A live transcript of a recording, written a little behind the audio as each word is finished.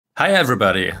Hi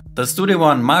everybody! The Studio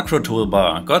One macro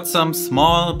toolbar got some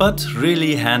small but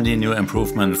really handy new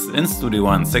improvements in Studio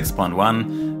One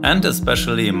 6.1, and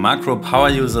especially macro power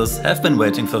users have been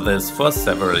waiting for this for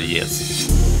several years.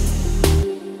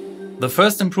 The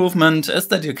first improvement is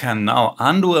that you can now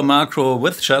undo a macro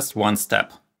with just one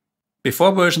step.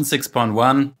 Before version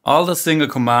 6.1, all the single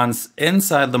commands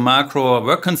inside the macro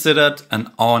were considered an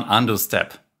on undo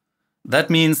step.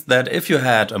 That means that if you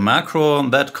had a macro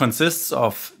that consists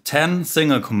of 10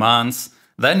 single commands,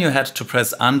 then you had to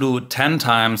press undo 10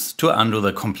 times to undo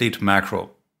the complete macro.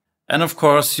 And of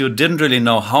course, you didn't really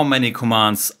know how many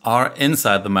commands are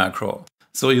inside the macro,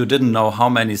 so you didn't know how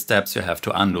many steps you have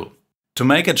to undo. To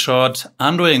make it short,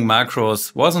 undoing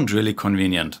macros wasn't really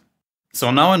convenient. So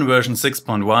now in version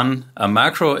 6.1, a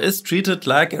macro is treated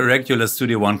like a regular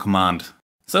Studio One command,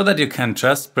 so that you can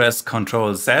just press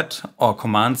Ctrl Z or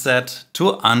Command Z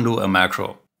to undo a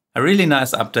macro. A really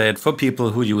nice update for people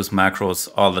who use macros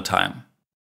all the time.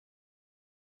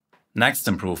 Next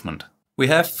improvement. We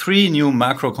have 3 new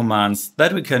macro commands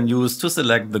that we can use to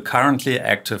select the currently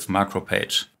active macro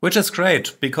page. Which is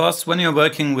great, because when you're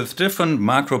working with different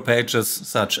macro pages,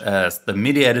 such as the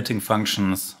MIDI editing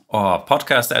functions, or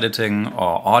podcast editing,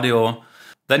 or audio,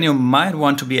 then you might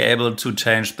want to be able to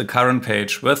change the current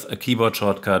page with a keyboard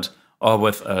shortcut or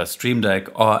with a Stream Deck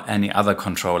or any other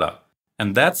controller.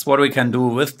 And that's what we can do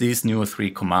with these new 3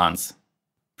 commands.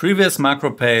 Previous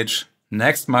macro page,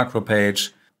 next macro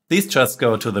page, these just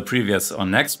go to the previous or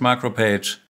next macro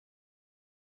page.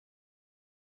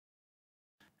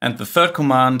 And the third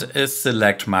command is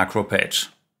select macro page.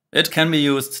 It can be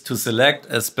used to select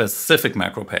a specific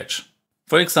macro page.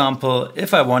 For example,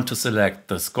 if I want to select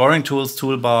the scoring tools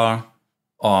toolbar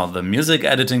or the music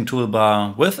editing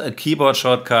toolbar with a keyboard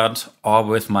shortcut or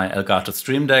with my Elgato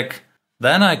Stream Deck,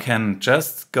 then I can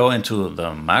just go into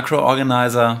the macro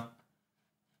organizer,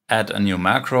 add a new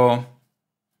macro,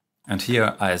 and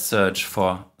here I search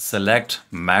for select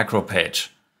macro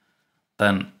page.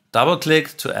 Then double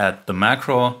click to add the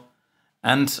macro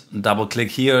and double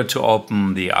click here to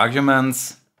open the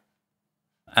arguments.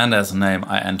 And as a name,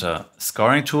 I enter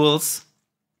scoring tools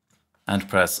and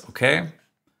press OK.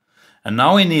 And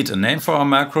now we need a name for our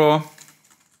macro.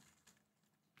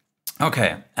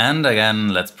 OK, and again,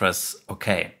 let's press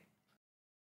OK.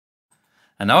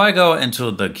 And now I go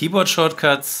into the keyboard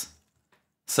shortcuts,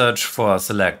 search for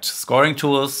select scoring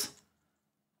tools,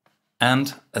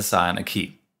 and assign a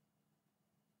key.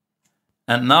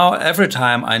 And now every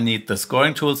time I need the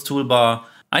scoring tools toolbar,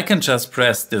 I can just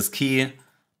press this key,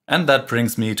 and that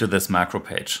brings me to this macro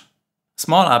page.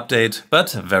 Small update,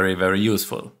 but very, very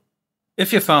useful.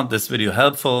 If you found this video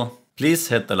helpful, please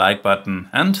hit the like button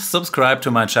and subscribe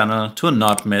to my channel to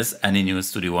not miss any new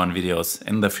Studio One videos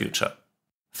in the future.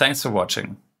 Thanks for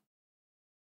watching.